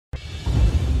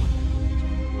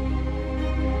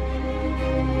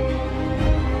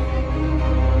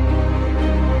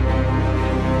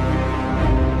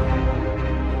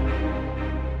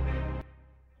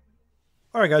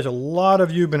All right, guys, a lot of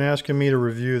you have been asking me to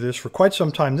review this for quite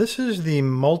some time. This is the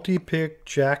Multipick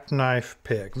Jackknife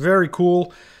Pick. Very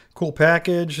cool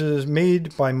package. It is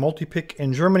made by Multipick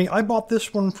in Germany. I bought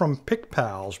this one from Pick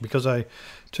Pals because I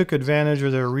took advantage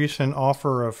of their recent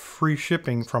offer of free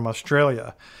shipping from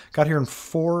Australia. Got here in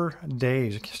 4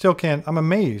 days. Still can't, I'm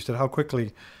amazed at how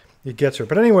quickly it gets her.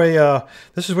 But anyway,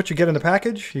 this is what you get in the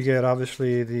package. You get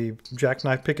obviously the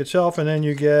jackknife pick itself, and then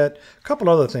you get a couple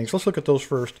other things. Let's look at those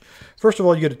first. First of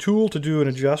all, you get a tool to do an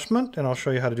adjustment, and I'll show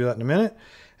you how to do that in a minute.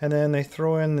 And then they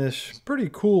throw in this pretty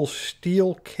cool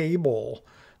steel cable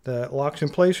that locks in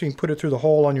place, so you can put it through the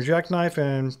hole on your jackknife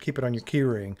and keep it on your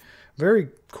keyring. Very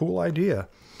cool idea.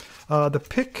 The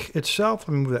pick itself,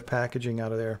 let me move that packaging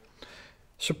out of there.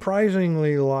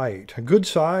 Surprisingly light. A good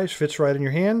size, fits right in your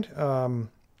hand.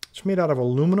 It's made out of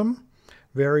aluminum,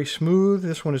 very smooth.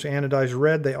 This one is anodized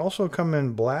red. They also come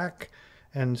in black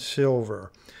and silver.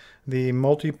 The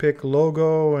Multipick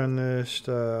logo and this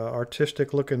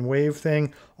artistic looking wave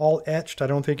thing, all etched. I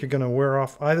don't think you're going to wear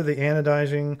off either the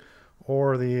anodizing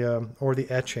or the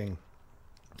etching.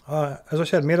 As I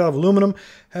said, made out of aluminum,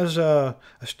 has a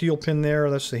steel pin there.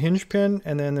 That's the hinge pin,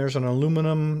 and then there's an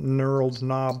aluminum knurled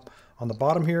knob on the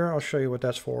bottom here. I'll show you what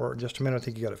that's for in just a minute. I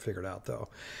think you got it figured out though.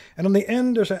 And on the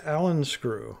end there's an Allen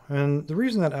screw. And the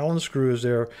reason that Allen screw is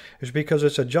there is because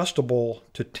it's adjustable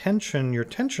to tension your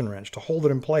tension wrench to hold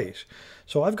it in place.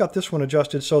 So I've got this one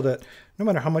adjusted so that no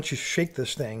matter how much you shake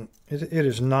this thing, it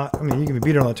is not, I mean, you can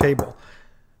beat it on the table.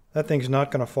 That thing's not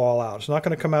going to fall out. It's not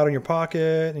going to come out in your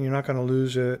pocket, and you're not going to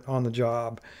lose it on the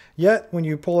job. Yet, when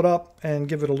you pull it up and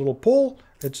give it a little pull,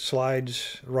 it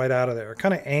slides right out of there.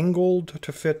 Kind of angled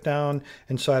to fit down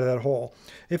inside of that hole.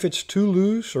 If it's too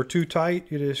loose or too tight,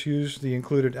 you just use the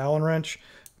included Allen wrench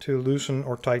to loosen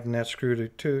or tighten that screw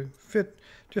to fit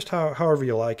just however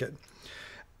you like it.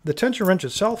 The tension wrench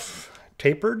itself,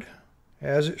 tapered,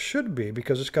 as it should be,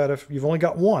 because it's got you've only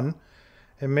got one.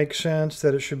 It makes sense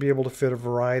that it should be able to fit a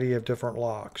variety of different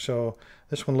locks. So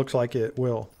this one looks like it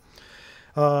will.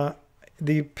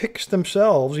 The picks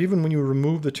themselves, even when you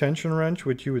remove the tension wrench,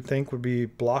 which you would think would be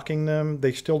blocking them,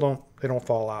 they still don't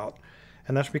fall out.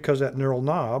 And that's because that knurled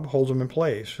knob holds them in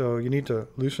place. So you need to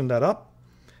loosen that up,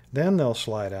 then they'll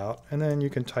slide out, and then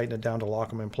you can tighten it down to lock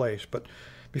them in place. But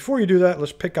before you do that,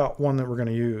 let's pick out one that we're going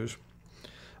to use.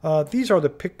 These are the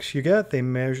picks you get.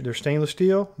 They're stainless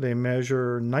steel. They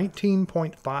measure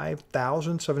 19.5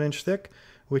 thousandths of an inch thick,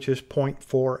 which is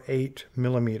 0.48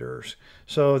 millimeters.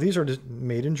 So these are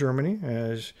made in Germany,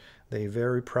 as they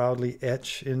very proudly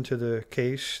etch into the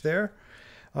case there.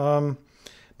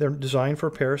 They're designed for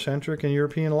paracentric and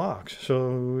European locks,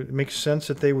 so it makes sense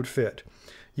that they would fit.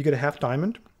 You get a half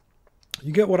diamond.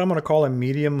 You get what I'm going to call a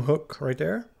medium hook right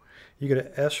there. You get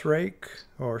an S rake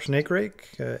or snake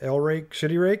rake, L rake,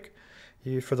 city rake.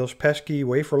 For those pesky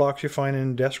wafer locks you find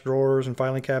in desk drawers and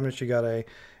filing cabinets, you got a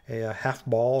half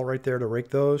ball right there to rake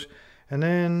those. And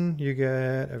then you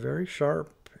get a very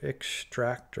sharp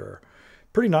extractor.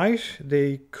 Pretty nice.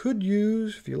 They could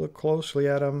use, if you look closely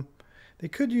at them, they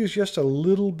could use just a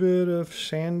little bit of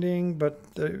sanding,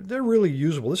 but they're really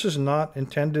usable. This is not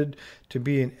intended to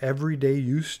be an everyday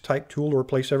use type tool to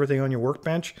replace everything on your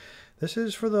workbench. This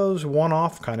is for those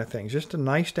one-off kind of things, just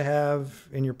nice to have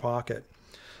in your pocket.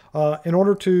 In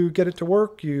order to get it to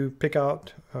work, you pick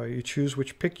out, you choose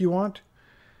which pick you want,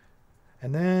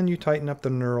 and then you tighten up the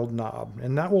knurled knob.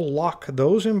 And that will lock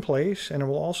those in place, and it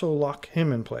will also lock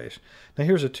him in place. Now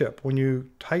here's a tip. When you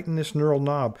tighten this knurled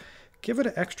knob, give it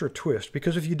an extra twist,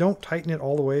 because if you don't tighten it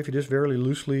all the way, if you just very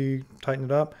loosely tighten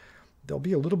it up, there'll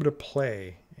be a little bit of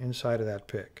play inside of that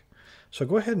pick. So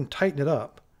go ahead and tighten it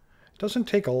up. Doesn't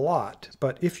take a lot,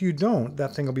 but if you don't,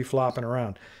 that thing will be flopping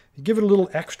around. You give it a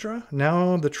little extra.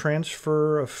 Now the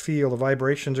transfer of feel, the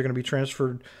vibrations are going to be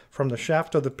transferred from the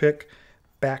shaft of the pick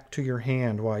back to your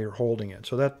hand while you're holding it.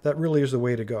 So that really is the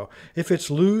way to go. If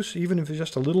it's loose, even if it's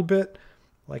just a little bit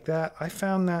like that, I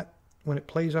found that when it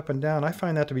plays up and down, I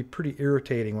find that to be pretty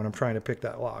irritating when I'm trying to pick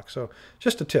that lock. So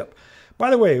just a tip. By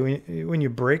the way, when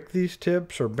you break these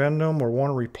tips or bend them or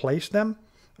want to replace them,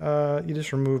 you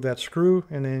just remove that screw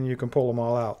and then you can pull them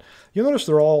all out. You'll notice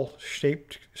they're all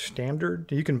shaped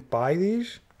standard. You can buy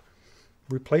these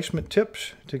replacement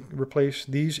tips to replace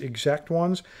these exact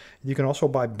ones. You can also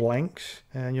buy blanks,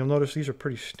 and you'll notice these are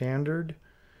pretty standard,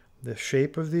 the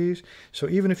shape of these. So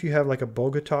even if you have like a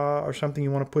Bogota or something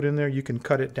you want to put in there, you can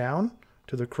cut it down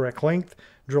to the correct length,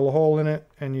 drill a hole in it,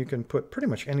 and you can put pretty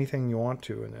much anything you want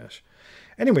to in this.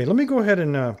 Anyway, let me go ahead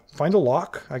and find a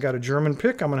lock. I got a German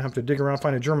pick. I'm going to have to dig around,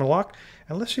 find a German lock,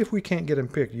 and let's see if we can't get him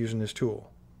picked using this tool.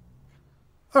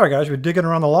 All right, guys, we're digging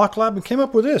around the lock lab and came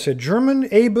up with this, a German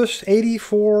Abus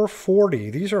 8440.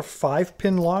 These are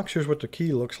 5-pin locks. Here's what the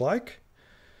key looks like.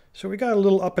 So we got a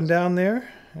little up and down there.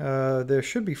 There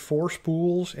should be 4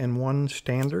 spools and 1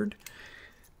 standard.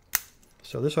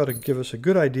 So this ought to give us a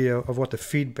good idea of what the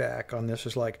feedback on this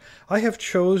is like. I have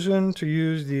chosen to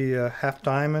use the half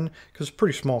diamond because it's a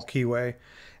pretty small keyway.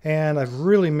 And I've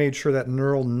really made sure that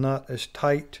knurled nut is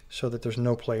tight so that there's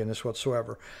no play in this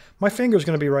whatsoever. My finger's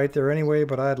going to be right there anyway,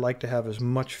 but I'd like to have as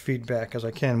much feedback as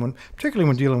I can, particularly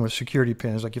when dealing with security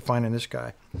pins like you find in this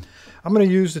guy. I'm going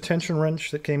to use the tension wrench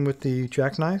that came with the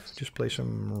jackknife. Just place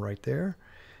them right there.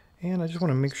 And I just want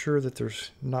to make sure that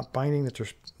there's not binding, that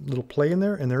there's a little play in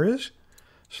there, and there is.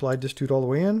 Slide this dude all the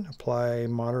way in, apply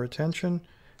moderate tension.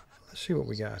 Let's see what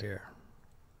we got here.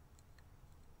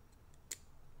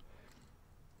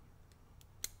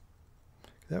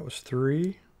 That was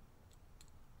 3.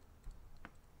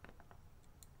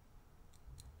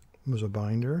 It was a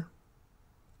binder.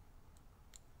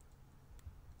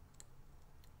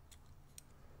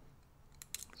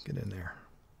 Get in there.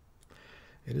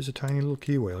 It is a tiny little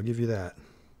keyway, I'll give you that.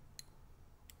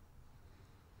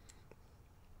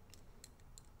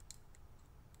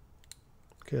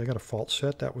 Okay, I got a fault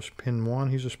set. That was pin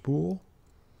 1. Here's a spool.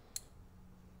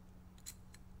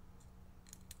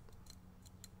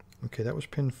 Okay, that was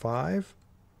pin 5.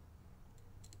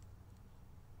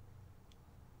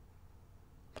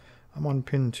 I'm on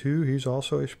pin 2. He's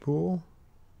also a spool.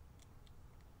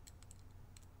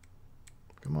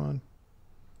 Come on.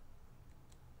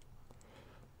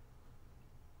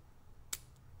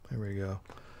 There we go.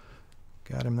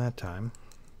 Got him that time.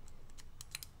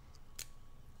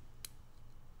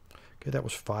 Okay, that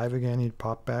was 5 again. He'd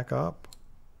pop back up.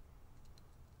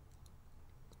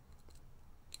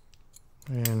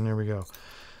 And there we go.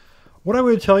 What I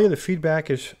would tell you, the feedback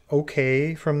is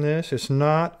okay from this. It's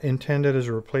not intended as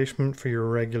a replacement for your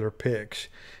regular picks.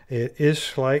 It is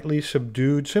slightly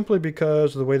subdued simply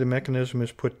because of the way the mechanism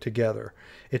is put together.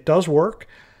 It does work.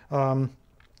 It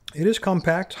is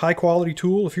compact, high quality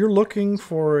tool. If you're looking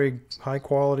for a high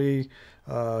quality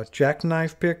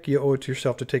jackknife pick, you owe it to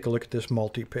yourself to take a look at this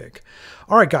multi-pick.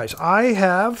 All right, guys, I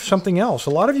have something else. A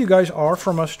lot of you guys are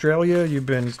from Australia. You've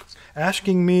been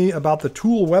asking me about the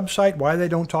tool website, why they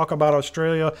don't talk about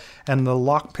Australia and the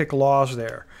lockpick laws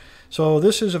there. So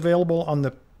this is available on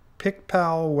the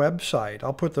PickPal website.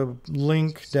 I'll put the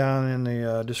link down in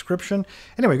the description.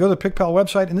 Anyway, go to the PickPal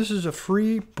website, and this is a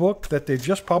free book that they've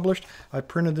just published. I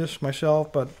printed this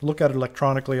myself, but look at it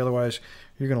electronically, otherwise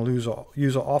you're going to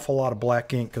use an awful lot of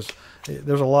black ink because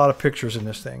there's a lot of pictures in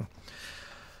this thing.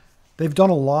 They've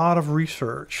done a lot of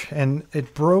research, and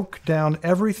it broke down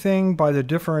everything by the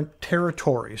different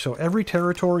territories. So every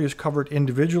territory is covered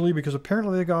individually because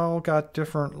apparently they all got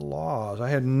different laws. I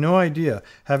had no idea,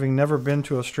 having never been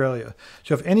to Australia.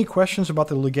 So if any questions about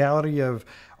the legality of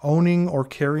owning or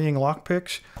carrying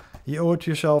lockpicks, you owe it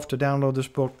to yourself to download this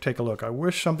book, take a look. I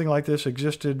wish something like this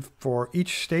existed for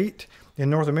each state in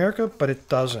North America, but it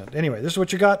doesn't. Anyway, this is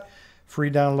what you got.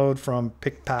 Free download from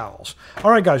PickPals.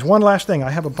 All right, guys, one last thing.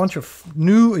 I have a bunch of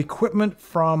new equipment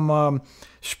from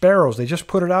Sparrows. They just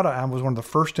put it out. I was one of the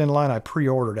first in line. I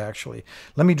pre-ordered, actually.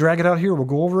 Let me drag it out here. We'll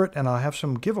go over it, and I'll have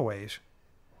some giveaways.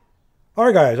 All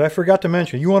right, guys, I forgot to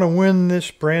mention, you want to win this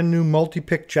brand new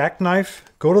multi-pick jackknife?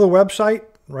 Go to the website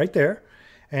right there,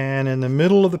 and in the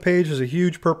middle of the page is a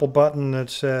huge purple button that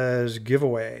says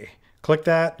giveaway. Click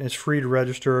that. It's free to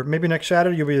register. Maybe next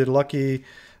Saturday you'll be the lucky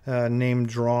name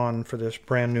drawn for this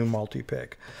brand new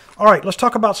multi-pick. All right, let's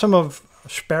talk about some of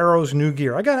Sparrow's new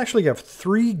gear. I actually have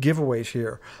 3 giveaways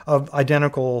here of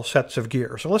identical sets of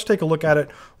gear. So let's take a look at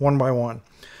it one by one.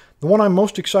 The one I'm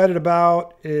most excited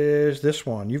about is this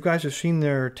one. You guys have seen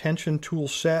their tension tool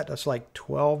set. That's like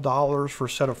 $12 for a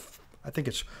set of, I think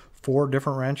it's 4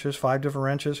 different wrenches, 5 different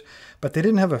wrenches, but they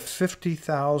didn't have a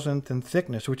 50,000th in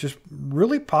thickness, which is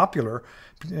really popular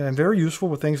and very useful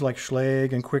with things like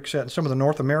Schlage and Quickset and some of the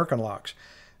North American locks.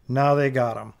 Now they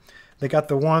got them. They got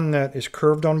the one that is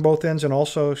curved on both ends and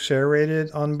also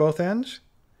serrated on both ends,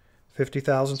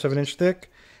 50,000ths of an inch thick.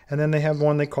 And then they have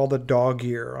one they call the dog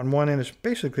ear. On one end it's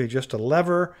basically just a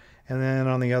lever, and then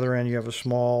on the other end you have a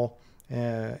small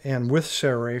end with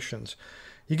serrations.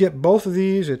 You get both of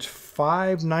these. It's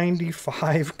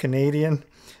 $5.95 Canadian,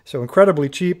 so incredibly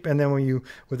cheap. And then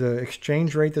with the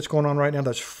exchange rate that's going on right now,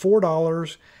 that's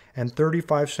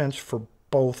 $4.35 for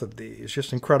both of these.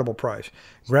 Just incredible price.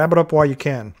 Grab it up while you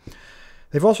can.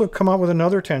 They've also come out with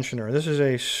another tensioner. This is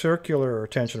a circular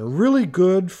tensioner. Really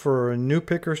good for new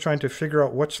pickers trying to figure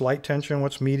out what's light tension,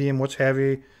 what's medium, what's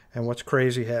heavy, and what's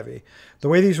crazy heavy. The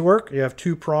way these work, you have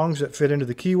 2 prongs that fit into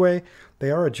the keyway.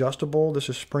 They are adjustable. This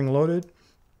is spring-loaded.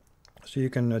 So you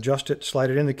can adjust it, slide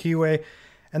it in the keyway.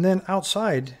 And then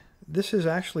outside, this is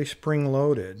actually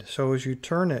spring-loaded. So as you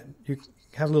turn it, you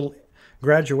have little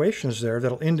graduations there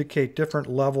that'll indicate different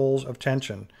levels of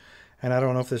tension. And I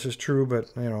don't know if this is true,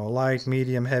 but you know, light,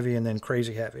 medium, heavy, and then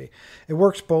crazy heavy. It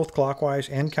works both clockwise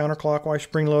and counterclockwise,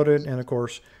 spring-loaded, and of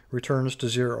course, returns to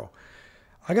 0.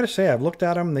 I gotta say, I've looked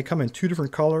at them. They come in 2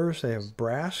 different colors. They have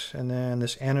brass and then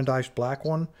this anodized black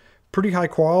one. Pretty high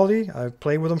quality. I've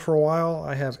played with them for a while.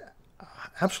 I have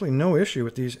absolutely no issue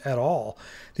with these at all.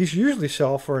 These usually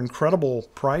sell for incredible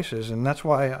prices, and that's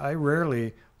why I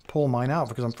rarely pull mine out,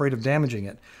 because I'm afraid of damaging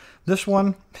it. This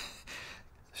one,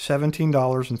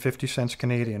 $17.50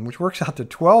 Canadian, which works out to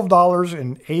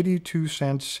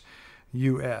 $12.82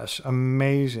 US.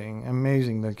 Amazing,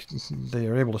 amazing that they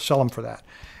are able to sell them for that.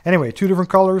 Anyway, 2 different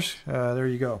colors. There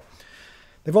you go.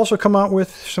 They've also come out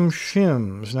with some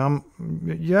shims. Now,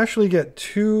 you actually get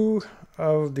 2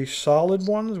 of the solid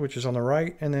ones, which is on the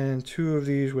right, and then 2 of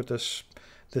these with this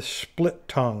split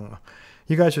tongue.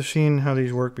 You guys have seen how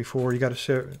these work before. You got a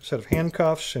set of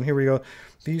handcuffs, and here we go.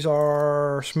 These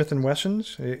are Smith &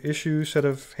 Wesson's issue set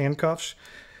of handcuffs.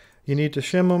 You need to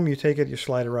shim them. You take it, you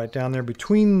slide it right down there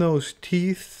between those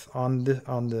teeth on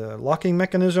the locking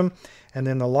mechanism, and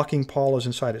then the locking pawl is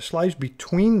inside. It slides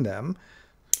between them.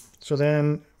 So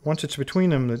then once it's between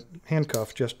them, the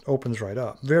handcuff just opens right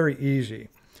up. Very easy.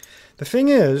 The thing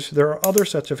is, there are other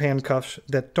sets of handcuffs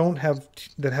that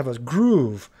have a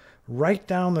groove right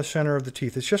down the center of the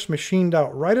teeth. It's just machined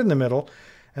out right in the middle,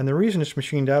 and the reason it's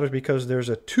machined out is because there's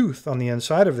a tooth on the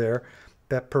inside of there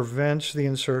that prevents the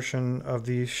insertion of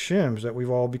these shims that we've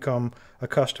all become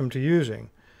accustomed to using.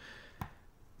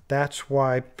 That's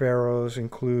why Barrows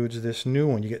includes this new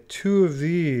one. You get 2 of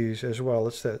these as well.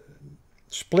 It's that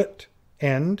split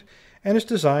end, and it's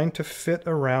designed to fit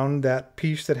around that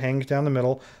piece that hangs down the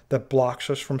middle that blocks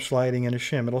us from sliding in a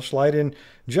shim. It'll slide in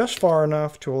just far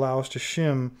enough to allow us to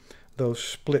shim those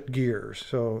split gears.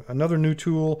 So another new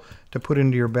tool to put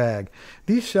into your bag.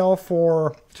 These sell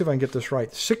for, let's see if I can get this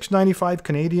right, $6.95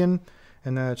 Canadian,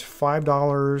 and that's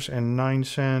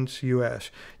 $5.09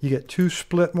 US. You get 2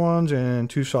 split ones and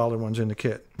 2 solid ones in the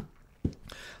kit.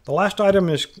 The last item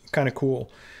is kind of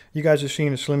cool. You guys have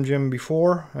seen a Slim Jim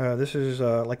before. This is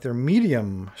like their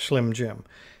medium Slim Jim,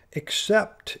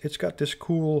 except it's got this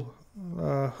cool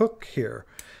hook here.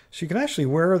 So you can actually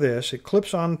wear this. It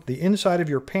clips on the inside of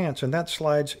your pants, and that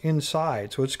slides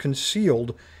inside. So it's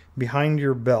concealed behind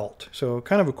your belt. So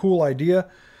kind of a cool idea.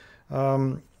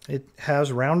 It has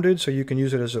rounded, so you can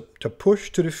use it to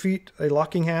push to defeat a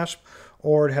locking hasp,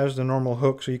 or it has the normal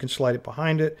hook, so you can slide it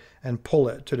behind it and pull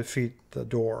it to defeat the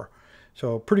door.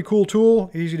 So pretty cool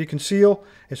tool, easy to conceal.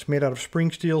 It's made out of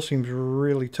spring steel, seems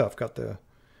really tough. Got the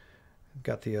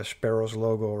Sparrows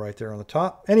logo right there on the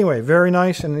top. Anyway, very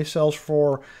nice, and it sells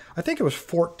for, I think it was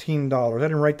 $14. I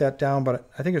didn't write that down, but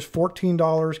I think it's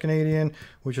 $14 Canadian,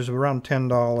 which is around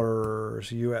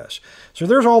 $10 US. So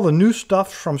there's all the new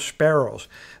stuff from Sparrows.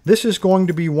 This is going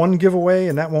to be one giveaway,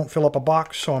 and that won't fill up a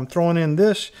box, so I'm throwing in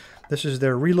this. This is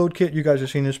their reload kit. You guys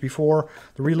have seen this before.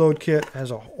 The reload kit has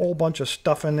a whole bunch of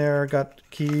stuff in there. Got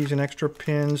keys and extra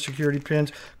pins, security pins,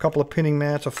 a couple of pinning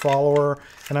mats, a follower,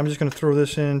 and I'm just going to throw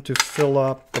this in to fill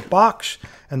up the box.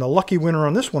 And the lucky winner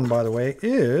on this one, by the way,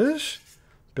 is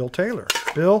Bill Taylor.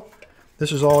 Bill,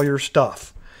 this is all your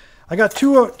stuff. I got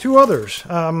two others.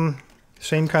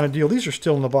 Same kind of deal. These are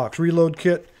still in the box. Reload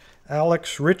kit,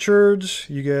 Alex Richards.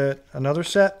 You get another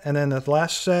set, and then the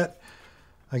last set,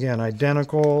 again,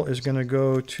 identical, is going to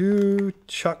go to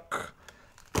Chuck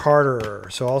Carter.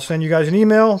 So I'll send you guys an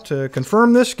email to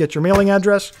confirm this, get your mailing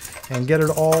address, and get it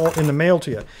all in the mail to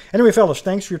you. Anyway, fellas,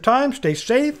 thanks for your time. Stay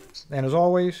safe, and as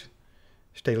always,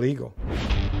 stay legal.